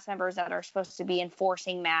are cast members that are supposed to be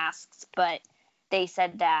enforcing masks, but they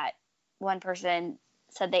said that one person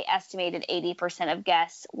said they estimated 80% of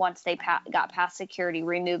guests, once they got past security,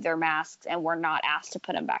 removed their masks and were not asked to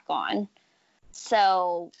put them back on.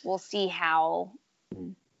 So we'll see how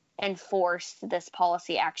enforced this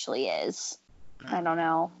policy actually is. I don't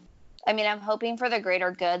know. I mean, I'm hoping for the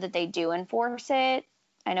greater good that they do enforce it.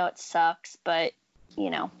 I know it sucks, but, hope they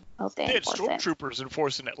enforce it. They had stormtroopers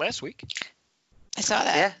enforcing it last week. I saw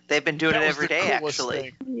that. Yeah, they've been doing it every day,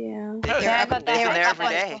 actually. Yeah. They've been there every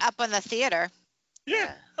day. Up on the theater.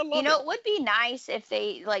 Yeah, I love it. It would be nice if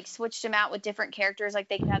they switched them out with different characters. Like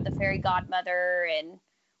they could have the fairy godmother and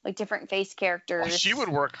like different face characters. Oh, she would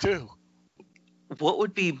work too.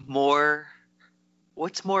 What's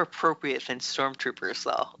more appropriate than stormtroopers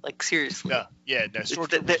though? Like seriously. No,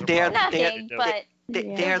 stormtroopers they are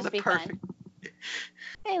the perfect.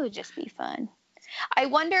 It would just be fun. I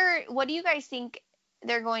wonder, what do you guys think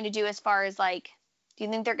they're going to do as far as like? Do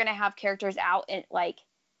you think they're going to have characters out in like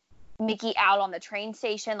Mickey out on the train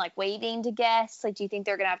station, like waving to guests? Like, do you think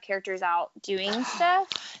they're gonna have characters out doing stuff?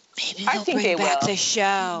 Maybe I think they will. The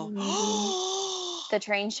show. The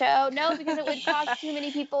train show? No, because it would cause too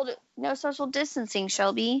many people to no social distancing,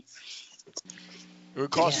 Shelby. It would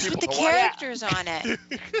cause people to the characters on it.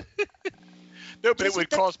 No, but it would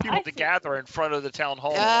cause people to gather in front of the town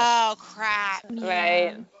hall. Oh crap!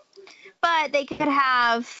 Right. But they could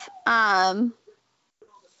have.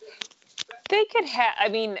 They could have. I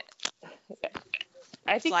mean,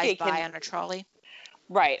 I think Flies they by can on a trolley.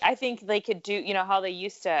 Right. I think they could do. How they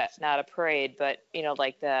used to, not a parade, but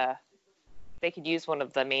like they could use one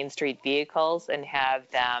of the Main Street vehicles and have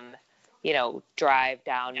them, drive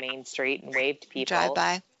down Main Street and wave to people. Drive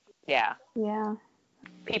by. Yeah. Yeah.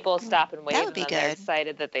 People stop and wave. That would be and good. They're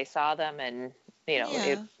excited that they saw them, and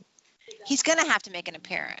he's gonna have to make an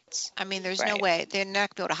appearance. I mean, there's no way they're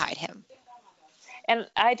not gonna be able to hide him. And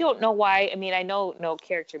I don't know why. I mean, I know no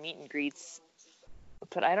character meet and greets,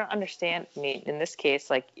 but I don't understand. I mean, in this case,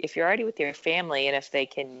 like, if you're already with your family and if they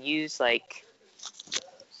can use, like,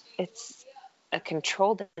 it's a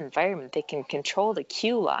controlled environment, they can control the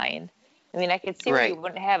queue line. I mean, I could see where you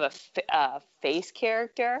wouldn't have a face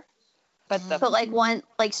character, but like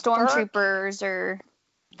stormtroopers or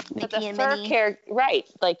Mickey and Minnie. Right,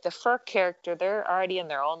 like the fur character, they're already in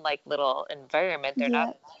their own like little environment. They're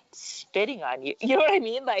not spitting on you. You know what I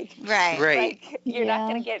mean? Like right. Like you're not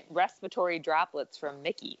gonna get respiratory droplets from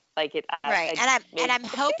Mickey. Like it. Right, and I'm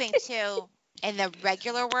hoping too in the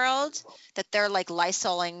regular world that they're like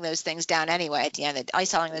Lysoling those things down anyway at the end of the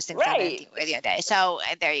Lysoling those things down at the end of the day. So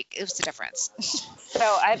it was the difference.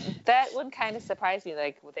 So that would kind of surprise me,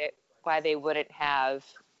 like why they wouldn't have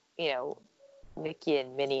Mickey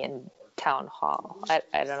and Minnie in Town Hall. I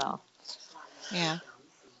don't know. Yeah.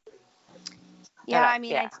 Yeah, I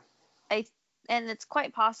mean, I and it's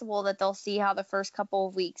quite possible that they'll see how the first couple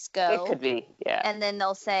of weeks go. It could be, yeah. And then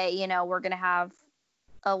they'll say, we're going to have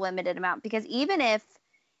a limited amount, because even if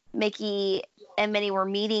Mickey and Minnie were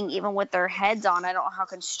meeting even with their heads on, I don't know how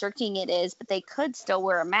constricting it is, but they could still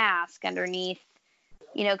wear a mask underneath,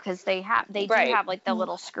 because they do have like the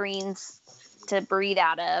little screens to breathe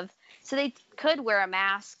out of. So they could wear a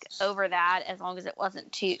mask over that as long as it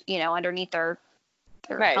wasn't too, underneath their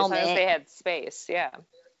right, helmet. As long as they had space, yeah.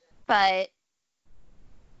 But,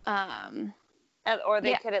 or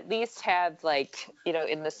they could at least have, like,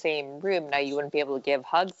 in the same room. Now, you wouldn't be able to give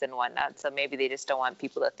hugs and whatnot, so maybe they just don't want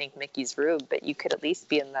people to think Mickey's rude, but you could at least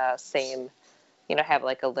be in the same, have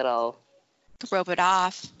like a little... Rope it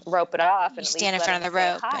off. And stand in front of the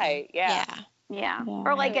rope. Hi, yeah.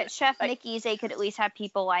 Or like at Chef Mickey's, they could at least have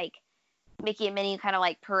people like Mickey and Minnie kind of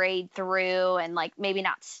like parade through and like maybe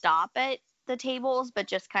not stop at the tables, but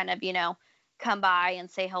just kind of, come by and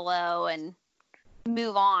say hello and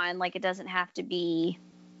move on. Like, it doesn't have to be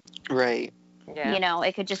right. Yeah.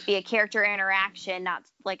 It could just be a character interaction, not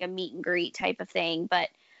like a meet and greet type of thing. But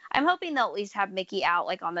I'm hoping they'll at least have Mickey out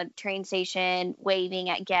like on the train station waving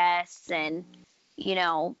at guests and,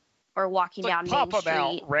 or walking down Main Street. Pop them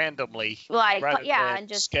out randomly. Like, and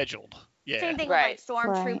just scheduled. Yeah. Same thing with like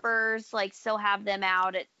stormtroopers, like still have them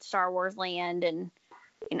out at Star Wars Land and,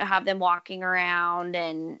 have them walking around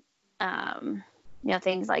and,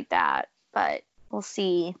 things like that. But we'll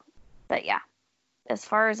see. But yeah, as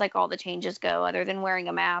far as like all the changes go, other than wearing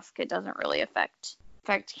a mask, it doesn't really affect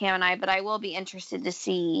Cam and I. But I will be interested to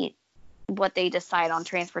see what they decide on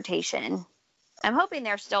transportation. I'm hoping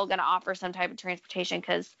they're still going to offer some type of transportation,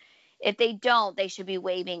 because if they don't, they should be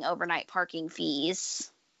waiving overnight parking fees.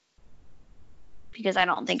 Because I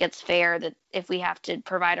don't think it's fair that if we have to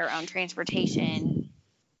provide our own transportation,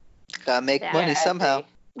 gotta make money somehow.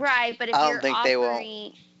 Right, but if I don't think they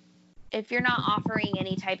will. If you're not offering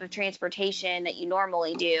any type of transportation that you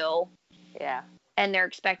normally do, and they're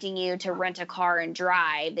expecting you to rent a car and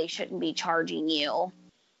drive, they shouldn't be charging you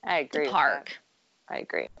to park. I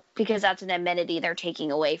agree. Because that's an amenity they're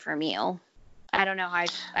taking away from you. I don't know how.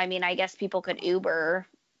 I mean, I guess people could Uber,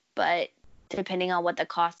 but depending on what the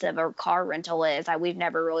cost of a car rental is, we've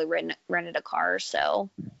never really rented a car, so.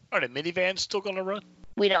 Are the minivans still going to run?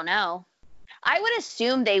 We don't know. I would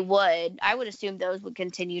assume they would. I would assume those would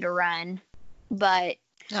continue to run, but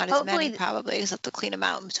not as many probably. Because they'll have to clean them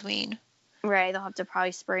out in between. Right, they'll have to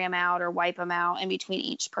probably spray them out or wipe them out in between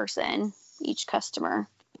each person, each customer.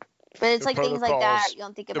 But it's like things like that you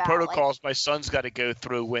don't think about. The protocols my son's got to go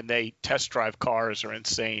through when they test drive cars are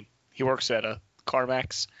insane. He works at a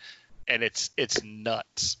CarMax, and it's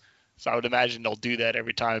nuts. So I would imagine they'll do that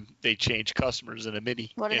every time they change customers in a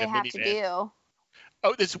mini. What do they have to do?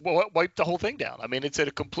 Oh, it's wipe the whole thing down. I mean, it's a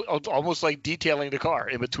complete, almost like detailing the car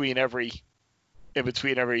in between every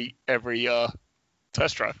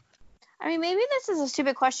test drive. I mean, maybe this is a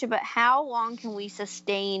stupid question, but how long can we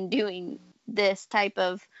sustain doing this type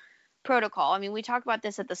of protocol? I mean, we talk about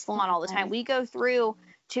this at the salon all the time. We go through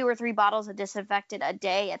 2 or 3 bottles of disinfectant a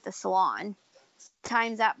day at the salon.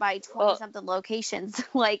 Times that by 20-something locations,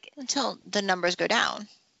 like until the numbers go down.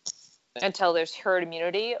 Until there's herd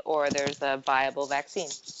immunity or there's a viable vaccine.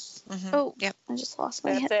 Mm-hmm. Oh, yep. I just lost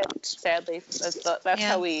my headphones. Sadly, that's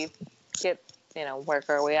how we get, work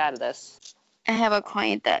our way out of this. I have a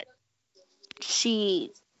client that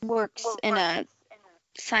she works in a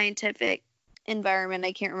scientific environment.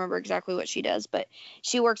 I can't remember exactly what she does, but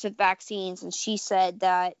she works with vaccines, and she said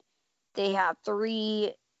that they have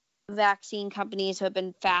 3 vaccine companies who have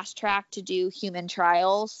been fast-tracked to do human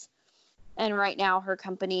trials. And right now her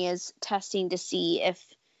company is testing to see if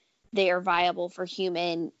they are viable for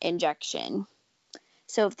human injection.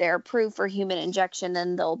 So if they're approved for human injection,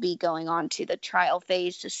 then they'll be going on to the trial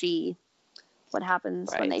phase to see what happens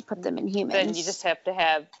when they put them in humans. Then you just have to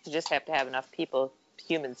have enough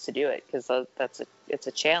humans to do it, because it's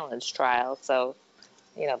a challenge trial. So,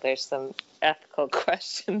 there's some ethical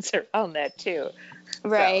questions around that too.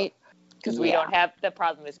 Right. Because we don't have, the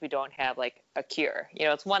problem is we don't have like a cure.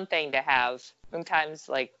 It's one thing to have, sometimes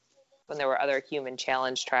like when there were other human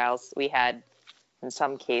challenge trials, we had in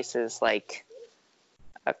some cases like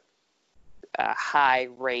a high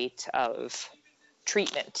rate of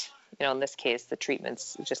treatment. In this case, the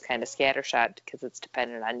treatment's just kind of scattershot because it's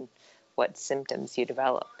dependent on what symptoms you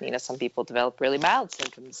develop. Some people develop really mild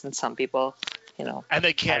symptoms, and some people, and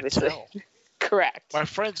they can't tell. Correct. My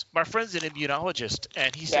friend's an immunologist,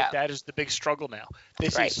 and he said that is the big struggle now. They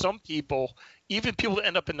say some people, even people that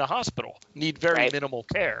end up in the hospital, need very minimal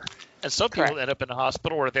care. And some people that end up in the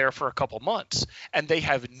hospital are there for a couple months, and they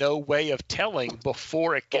have no way of telling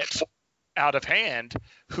before it gets out of hand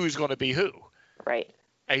who's going to be who. Right.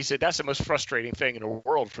 And he said that's the most frustrating thing in the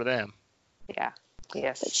world for them. Yeah.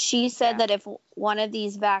 Yes. But she said that if one of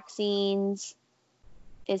these vaccines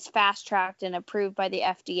is fast-tracked and approved by the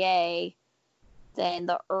FDA, then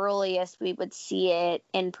the earliest we would see it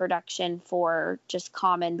in production for just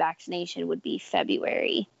common vaccination would be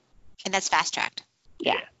February. And that's fast-tracked.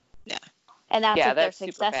 Yeah. Yeah. And that's if they're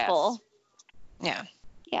successful. Yeah.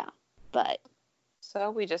 Yeah. But.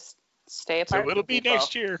 So we just stay apart. So it'll be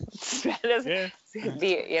next year.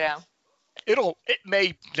 It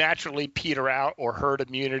may naturally peter out or herd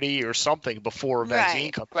immunity or something before a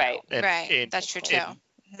vaccine comes out. Right. That's true too.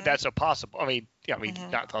 That's a possible. I mean,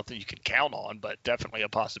 not something you can count on, but definitely a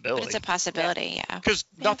possibility. But it's a possibility, yeah. Because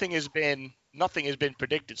nothing has been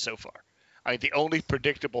predicted so far. I mean, the only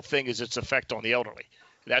predictable thing is its effect on the elderly.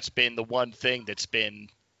 That's been the one thing that's been,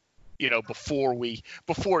 before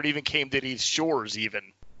it even came to these shores,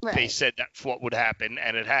 they said that's what would happen,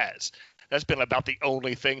 and it has. That's been about the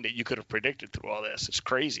only thing that you could have predicted through all this. It's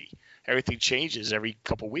crazy. Everything changes every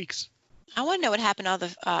couple weeks. I want to know what happened to all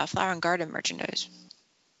the flower and garden merchandise.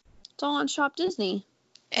 It's all on Shop Disney.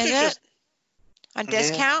 Is it? On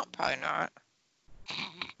discount? Probably not.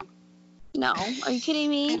 No. Are you kidding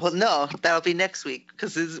me? Well, no. That'll be next week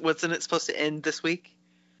because wasn't it supposed to end this week?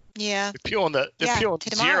 Yeah. They're peeling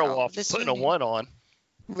zero off, putting a 1 on.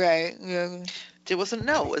 Right. Yeah. Wasn't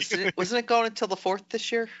it going until the 4th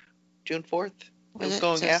this year? June 4th? It was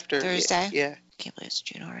going after Thursday. Yeah. Can't believe it's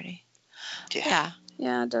June already. Yeah.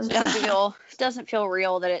 Yeah, it doesn't feel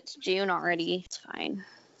real that it's June already. It's fine.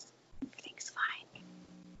 Everything's fine.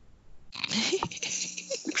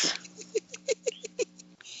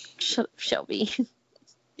 Shelby.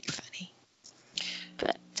 You're funny.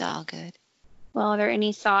 But it's all good. Well, are there any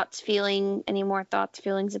more thoughts,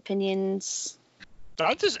 feelings, opinions?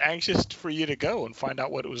 I'm just anxious for you to go and find out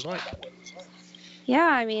what it was like. Yeah,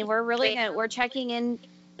 I mean, we're checking in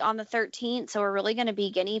on the 13th, so we're really going to be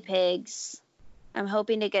guinea pigs. I'm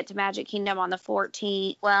hoping to get to Magic Kingdom on the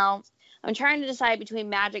 14th. Well, I'm trying to decide between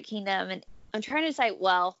Magic Kingdom and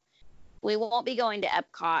we won't be going to Epcot,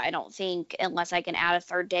 I don't think, unless I can add a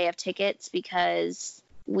third day of tickets because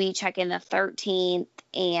we check in the 13th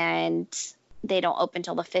and they don't open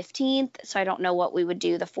till the 15th. So I don't know what we would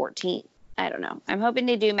do the 14th. I don't know. I'm hoping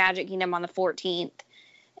to do Magic Kingdom on the 14th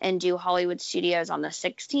and do Hollywood Studios on the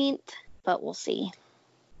 16th, but we'll see.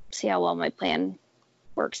 See how well my plan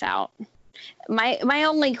works out. My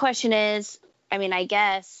only question is, I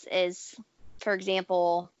guess, is, for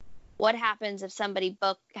example, what happens if somebody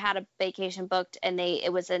had a vacation booked and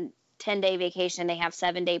it was a 10-day vacation, they have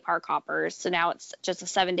 7-day park hoppers, so now it's just a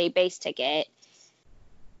 7-day base ticket,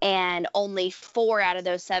 and only 4 out of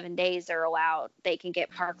those 7 days are allowed, they can get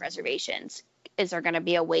park reservations. Is there going to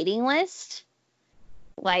be a waiting list?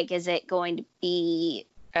 Like, is it going to be...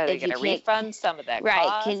 Are they going to refund some of that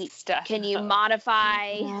cost? Can you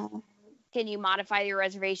modify... Can you modify your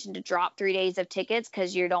reservation to drop 3 days of tickets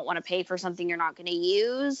because you don't want to pay for something you're not going to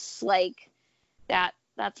use? Like,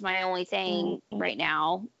 that's my only thing right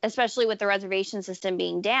now, especially with the reservation system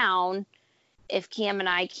being down. If Cam and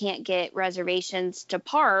I can't get reservations to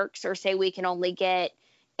parks, or say we can only get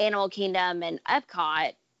Animal Kingdom and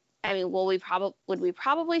Epcot, would we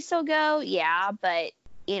probably still go? Yeah, but,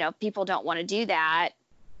 people don't want to do that.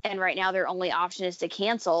 And right now their only option is to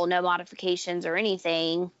cancel, no modifications or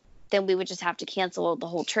anything. Then we would just have to cancel the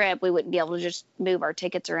whole trip. We wouldn't be able to just move our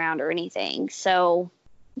tickets around or anything. So,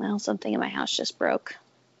 something in my house just broke.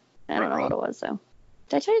 I don't know what it was, though.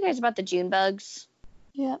 Did I tell you guys about the June bugs?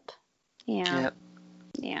 Yep. Yeah. Yep.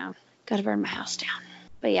 Yeah. Got to burn my house down.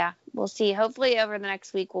 But yeah, we'll see. Hopefully over the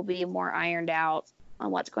next week we'll be more ironed out on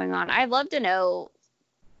what's going on. I'd love to know,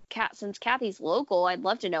 since Kathy's local, I'd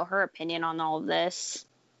love to know her opinion on all of this.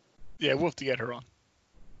 Yeah, we'll have to get her on.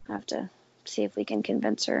 I have to see if we can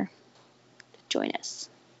convince her to join us.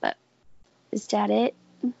 But is that it?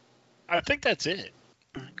 I think that's it.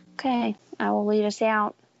 Okay, I will lead us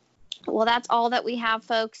out. Well, that's all that we have,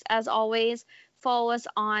 folks. As always, follow us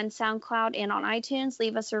on SoundCloud and on iTunes.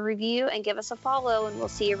 Leave us a review and give us a follow, and we'll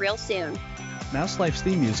see you real soon. Mouse Life's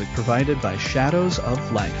theme music provided by Shadows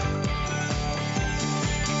of Life.